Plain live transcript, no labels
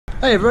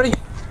Hey everybody,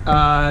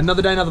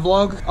 another day, another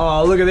vlog.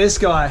 Oh, look at this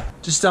guy.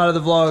 Just started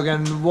the vlog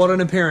and what an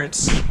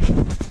appearance.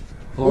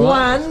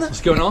 Right.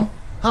 What's going on?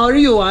 How are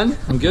you, Juan?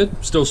 I'm good.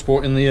 Still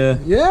sporting the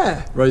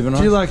yeah. Raven.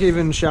 Do you like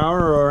even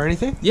shower or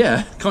anything?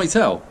 Yeah, can't you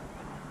tell?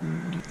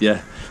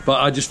 Yeah,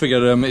 but I just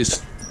figured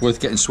it's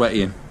worth getting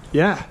sweaty in.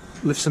 Yeah,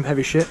 lift some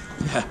heavy shit.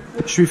 Yeah.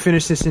 Should we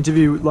finish this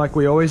interview like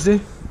we always do?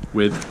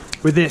 With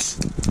this.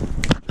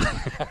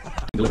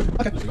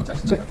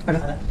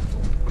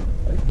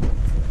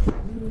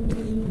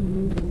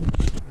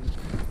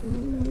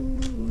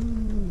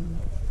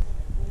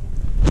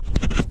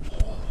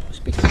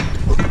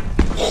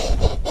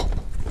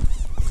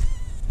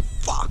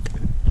 Fuck.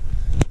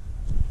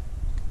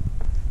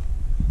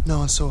 No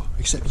one saw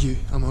except you.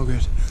 I'm all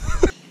good.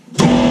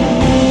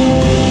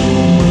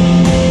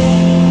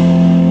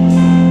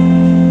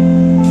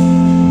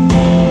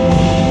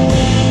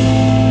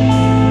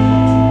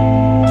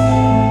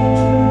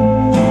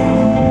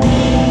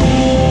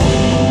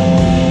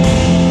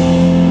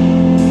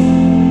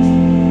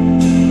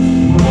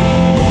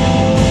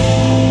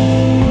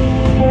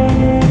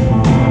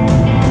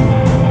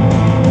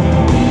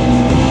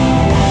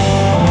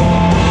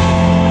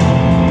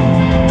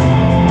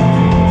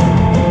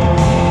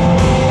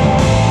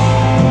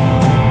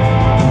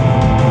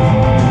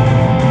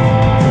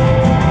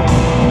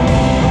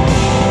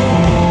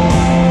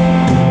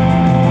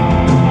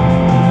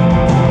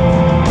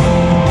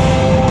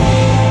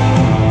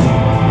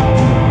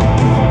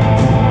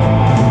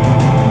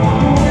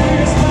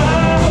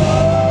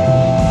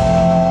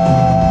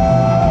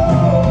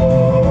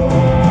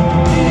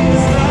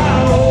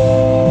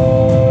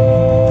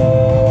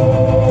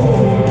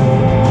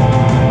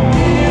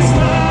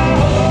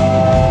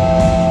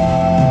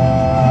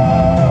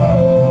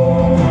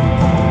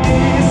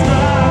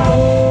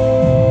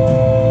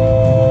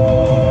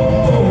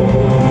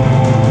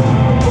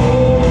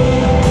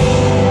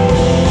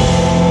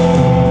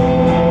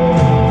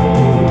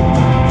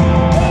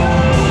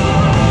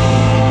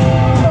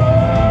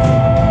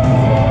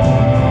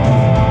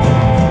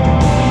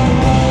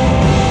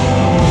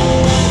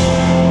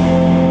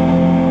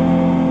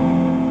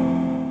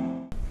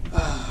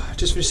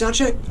 Just finished sound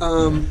check.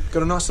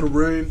 Got a nice little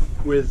room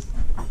with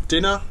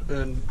dinner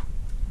and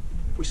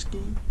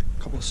whiskey,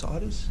 a couple of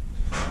ciders.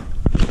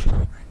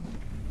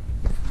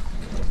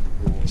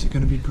 Is it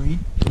going to be green?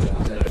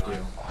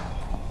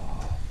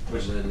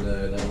 Which then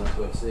that might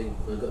work. See,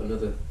 I've got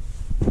another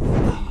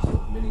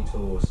mini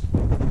tours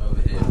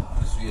over here.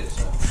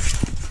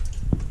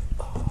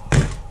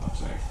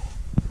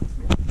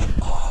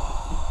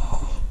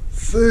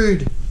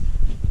 Food.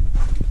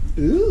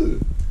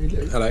 Ooh.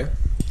 Hello.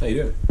 How you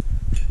doing?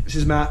 This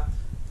is Matt.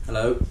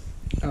 Hello.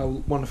 Our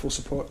wonderful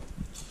support.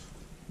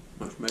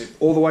 Much mate.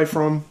 All the way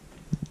from...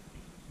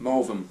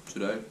 Malvern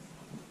today.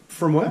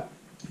 From where?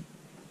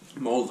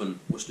 Malvern,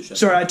 Worcestershire.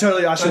 Sorry, I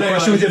totally asked you a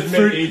question with your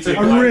food.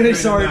 I'm like, really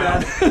sorry,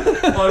 man.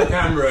 On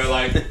camera,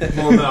 like,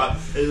 more that.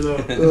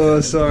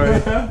 Oh,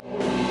 sorry.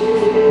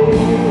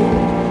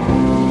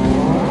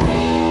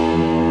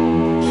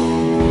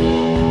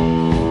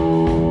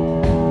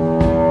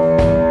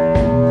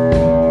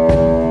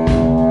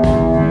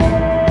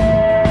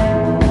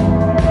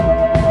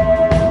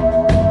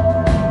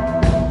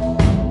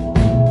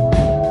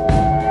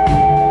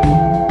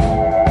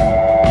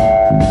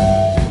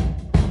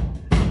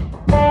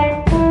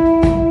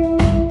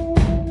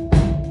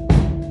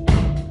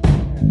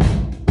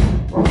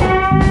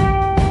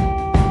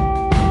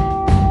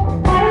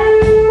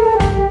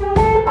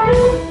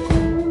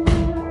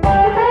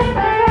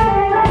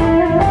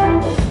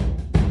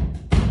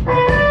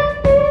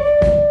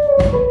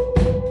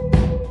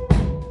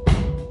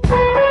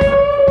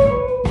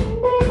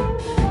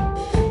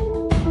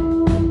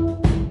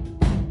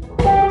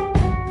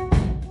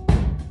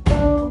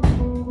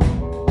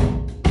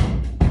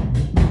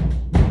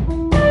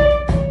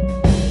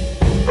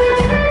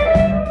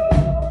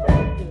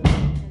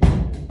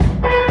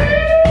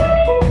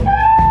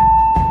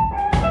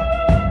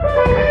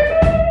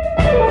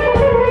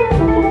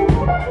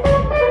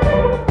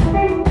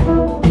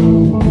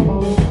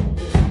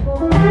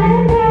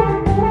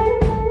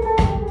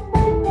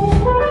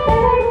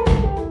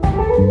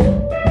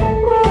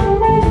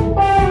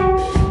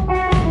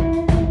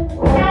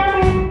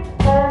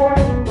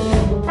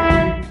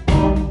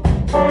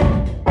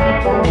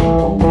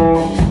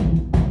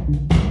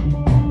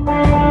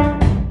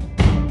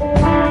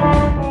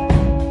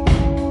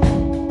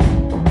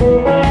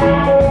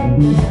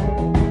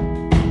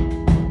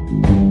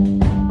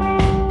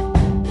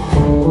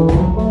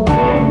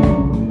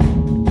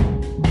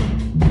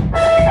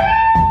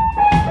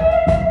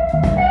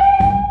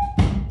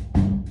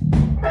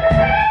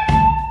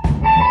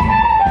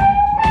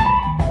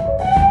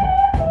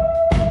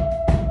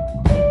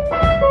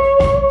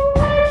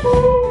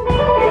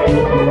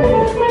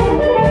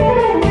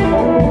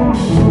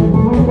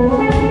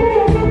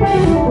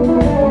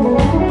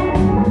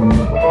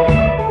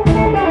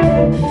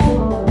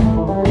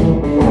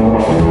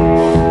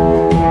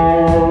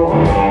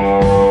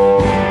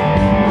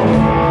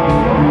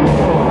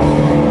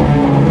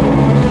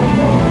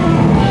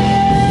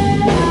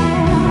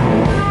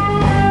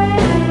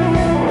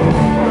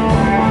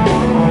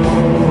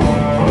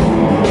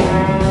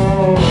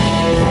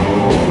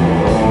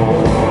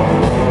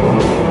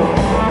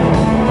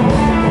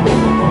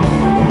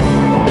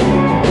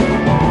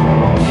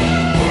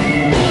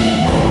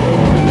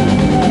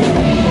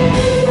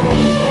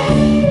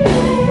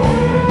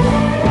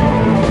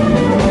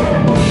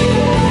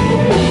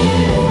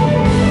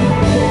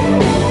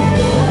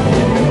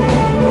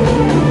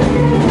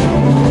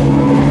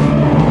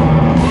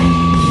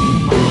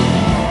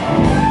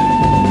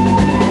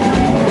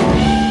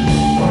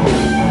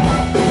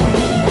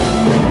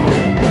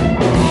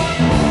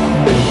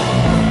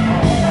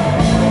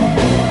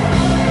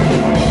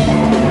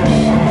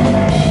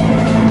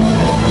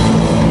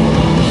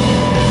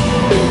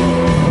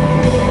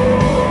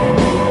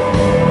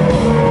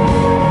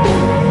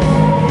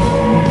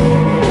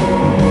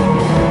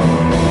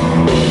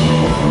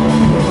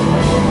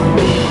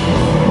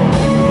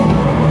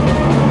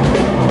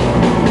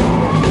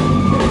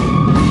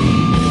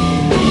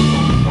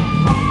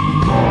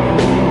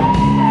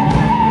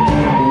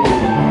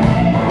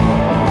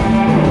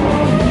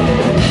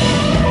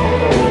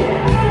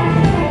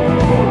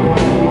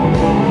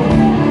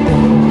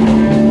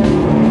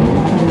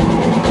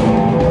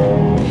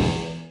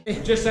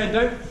 Just saying,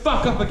 don't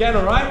fuck up again,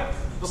 alright?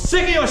 I'm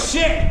sick of your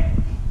shit!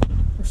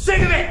 I'm sick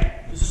of it!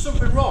 Is there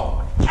something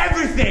wrong?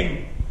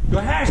 Everything!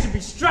 Your hair should be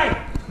straight!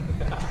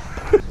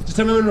 Just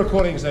tell me when we're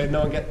recording so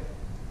no one get...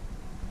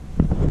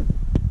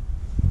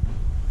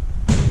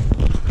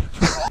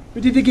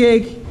 We did the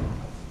gig,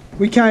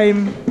 we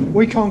came,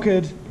 we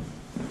conquered,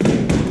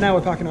 now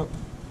we're packing up.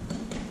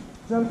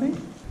 Is that a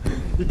thing?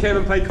 You came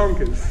and played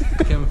Conkers.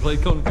 Came and played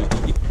Conker.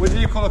 What did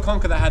you call a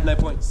Conker that had no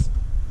points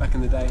back in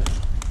the day?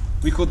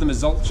 We called them a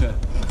Zolcher.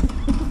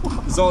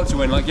 Zolcher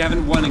when like you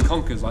haven't won in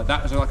Conkers, like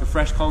that was like a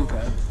fresh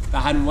Conker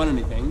that hadn't won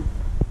anything,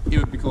 it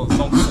would be called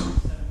Zolcher.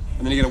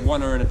 And then you get a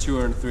 1er and a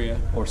 2er and a 3er.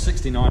 Or a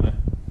 69er.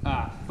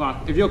 Ah,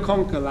 fuck. If your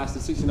Conker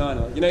lasted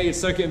 69er, you know you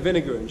soak it in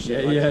vinegar and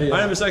shit. Yeah, I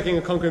remember soaking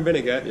a Conker in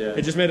vinegar, Yeah.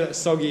 it just made it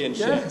soggy and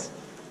shit.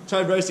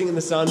 Tried roasting it in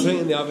the sun, putting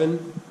it in the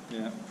oven.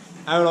 Yeah.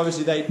 Aaron,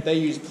 obviously, they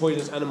use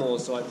poisonous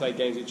animals to like play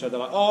games with each other.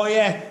 Like, oh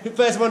yeah, the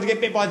first one to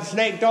get bit by the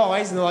snake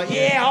dies, and they're like,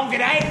 yeah, I'll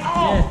get it.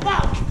 Oh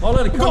fuck,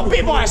 I got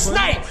bit by a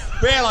snake.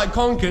 We're like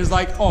Conkers,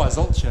 like, oh, a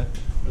Zolcher.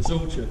 A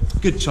Zolcher.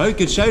 Good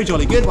show,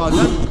 Jolly. Good, well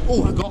done.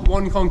 Oh, I got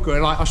one Conker,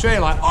 and like I'll show you,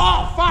 like,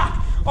 oh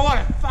fuck, I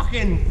want a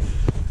fucking.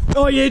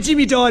 Oh yeah,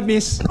 Jimmy died,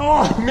 miss.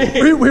 Oh man,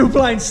 We were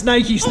playing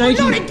Snakey. oh,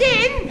 not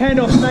again. Hand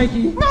off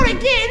Snakey. Not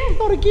again.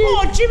 Not again.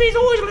 Oh, Jimmy's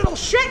always a little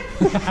shit.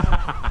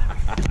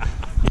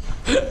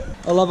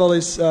 I love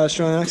Ollie's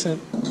Australian accent.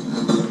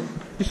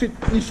 You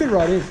fit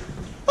right in.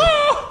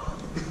 Oh!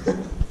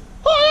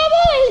 Oh, I'm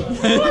Ollie!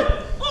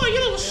 Oh, you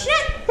little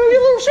shit! Oh, you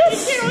little shit!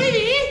 Get over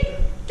here!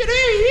 Get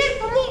over here!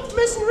 I'm not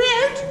messing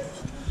around!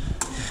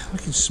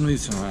 Looking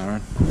smooth tonight, Aaron.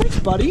 Thanks,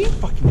 buddy.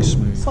 Fucking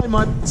smooth. It's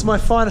like it's my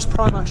finest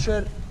Primark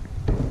shirt.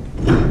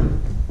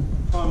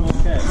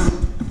 Primark air.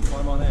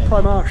 Primark air.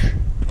 Primark.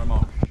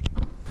 Primark.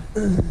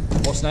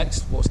 What's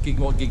next?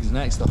 What gig's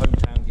next? The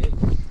hometown gig?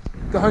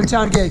 The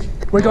hometown gig.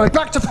 We're going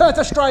back to Perth,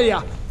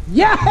 Australia.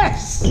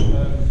 Yes!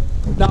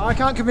 No, I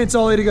can't convince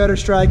Ollie to go to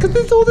Australia because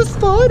there's all the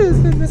spiders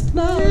in the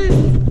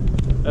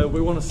snow. We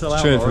want to sell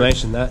out. True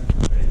information, that.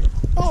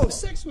 Oh,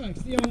 sex wax,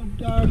 the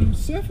old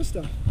surfer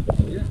stuff.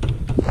 Yeah.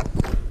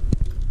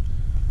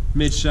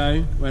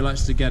 Mid-show, where he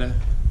likes to get a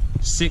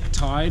sick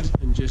tide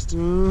and just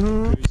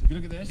cruise. If you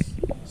look at this,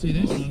 see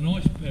this? A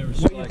nice pair of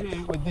What you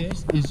do with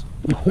this is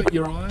you put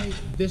your eye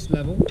this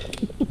level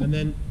and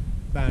then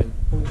bang,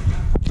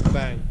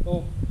 bang.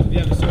 Oh. If you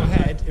have a sore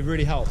head, it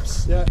really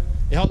helps. Yeah.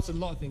 It helps with a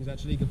lot of things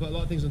actually. You can put a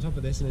lot of things on top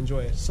of this and enjoy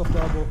it. Soft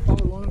eyeball. Oh, a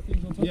lot of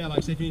things on top. Yeah,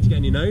 like say if you need to get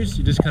in your nose,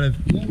 you just kind of.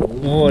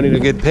 Oh, I need a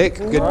good pick.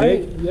 Good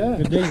pick. Yeah.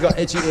 Good pick. You got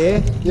itchy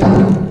ear.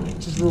 Yeah.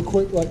 Just real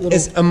quick, like little.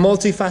 It's a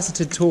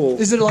multifaceted tool.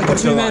 Is it like a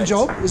two-man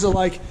job? Is it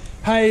like,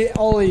 hey,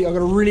 Ollie, I've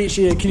got a really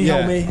itchy ear, can you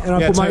help me? And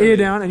I put my ear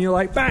down and you're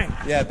like, bang,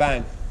 Yeah,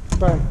 bang.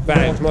 bang.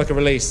 Bang, it's more like a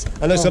release.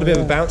 And it's got a bit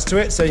of a bounce to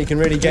it, so you can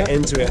really get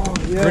into it. Oh,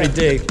 yeah. Really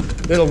dig.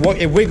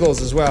 It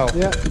wiggles as well,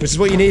 Yeah. which is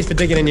what you need for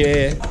digging in your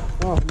ear.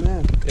 Oh,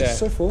 man. Yeah. It's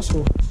so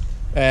forceful.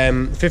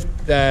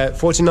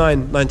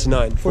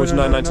 $49.99.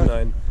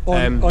 $49.99.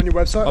 On your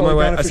website? On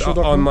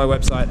my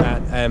website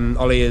at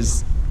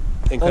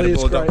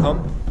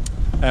olliesincredible.com.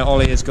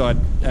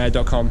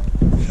 olliesgod.com.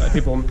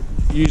 People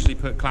usually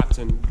put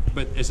Clapton,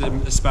 but it's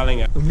a spelling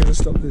it. I'm going to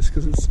stop this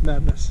because it's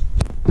madness.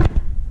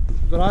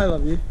 But I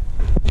love you.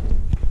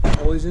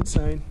 Ollie's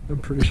insane. I'm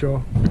pretty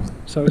sure.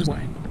 So is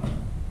Wayne.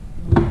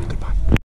 Goodbye.